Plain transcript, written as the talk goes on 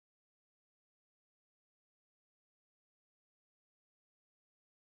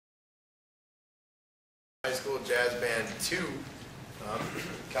High School Jazz Band 2,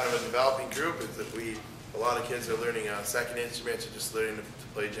 kind of a developing group. Is that a lot of kids are learning second instruments or just learning to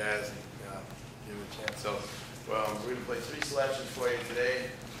play jazz and give it a chance. So we're going to play 3 selections for you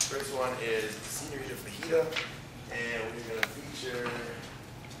today. First one is Senorita Fajita, and we're going to feature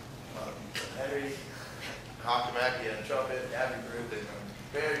Henry Hakamaki on trumpet, Abby Brewton on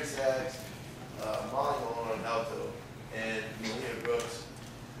Barry sax, Molly Malone on alto, and Melina Brooks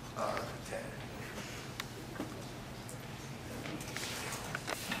on tenor.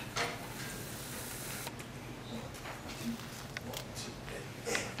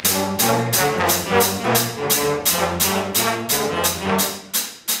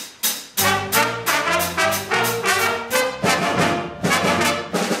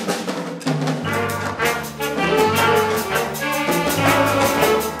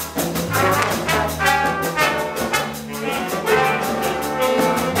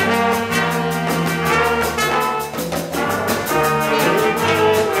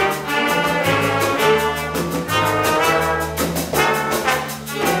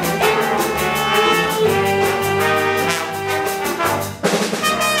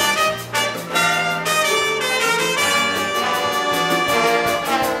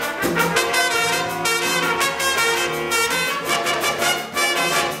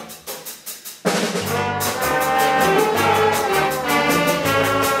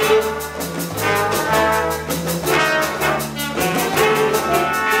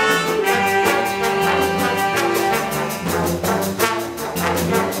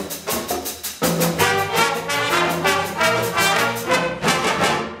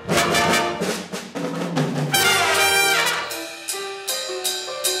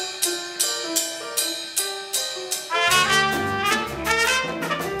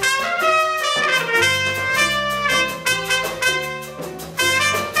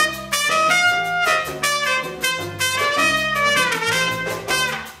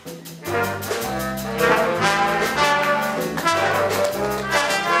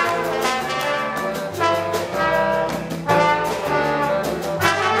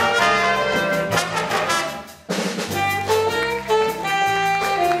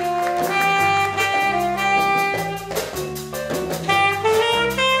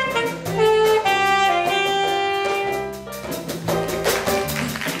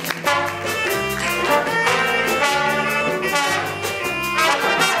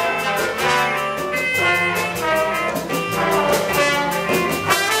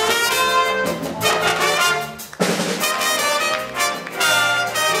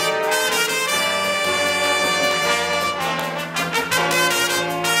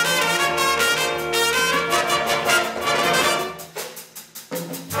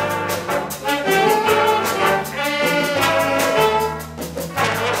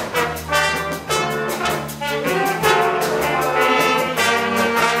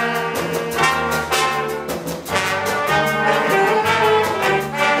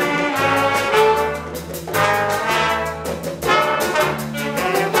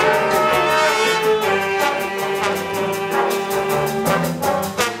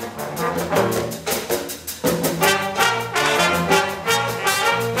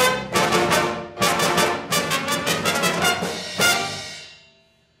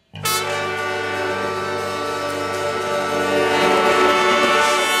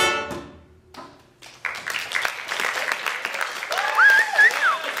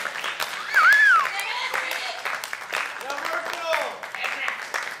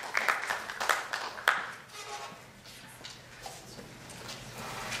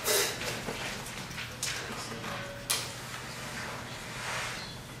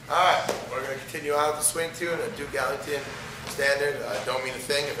 Continue on with the swing tune, a Duke Ellington standard, Don't Mean a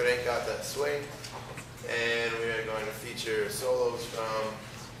Thing If It Ain't Got That Swing. And we are going to feature solos from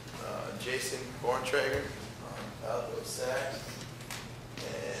Jason Borntrager on alto sax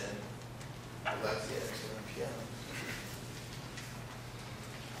and Alexia on piano.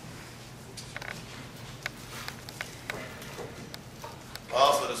 I'll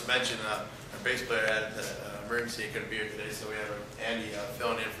also just mention our bass player had emergency, couldn't be here today, so we have Andy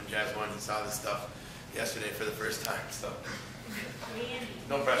filling in from Jazz 1. He saw this stuff yesterday for the first time, so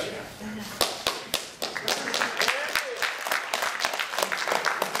no pressure.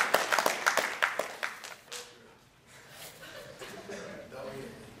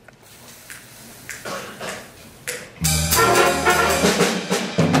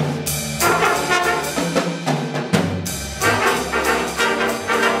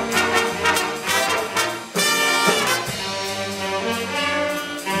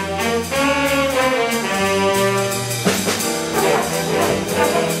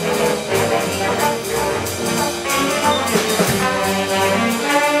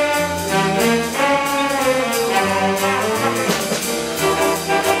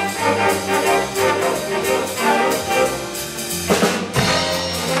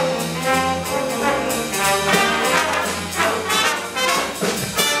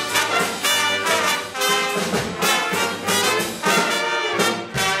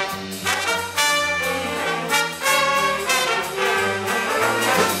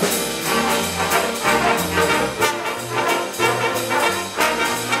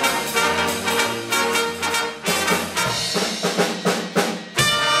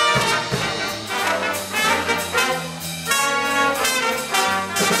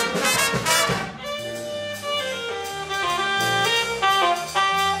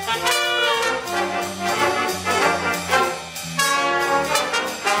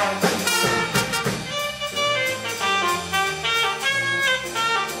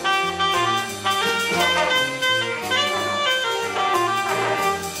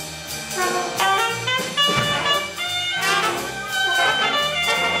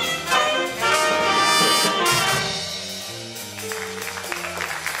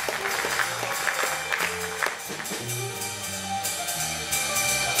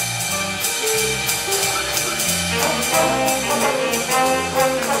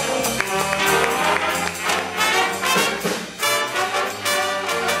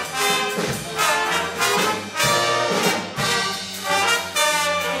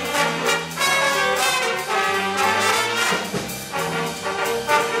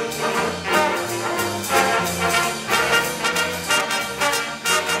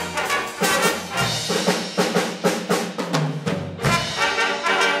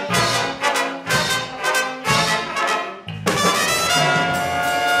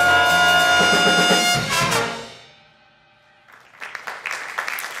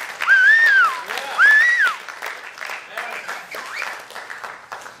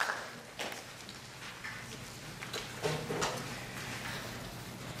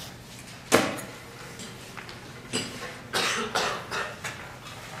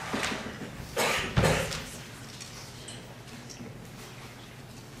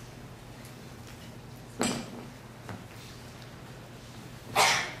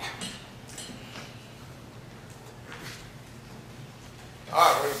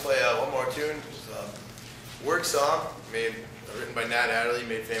 Tune. It's a work song written by Nat Adderley,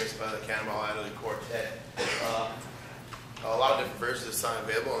 made famous by the Cannonball Adderley Quartet. A lot of different versions of the song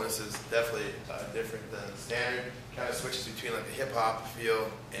available, and this is definitely different than the standard. Kind of switches between like a hip hop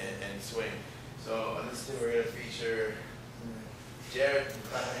feel and swing. So on this tune, we're going to feature Jared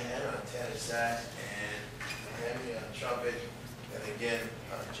on tenor sax and Henry on trumpet, and again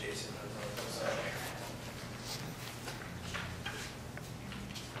Jason on the side.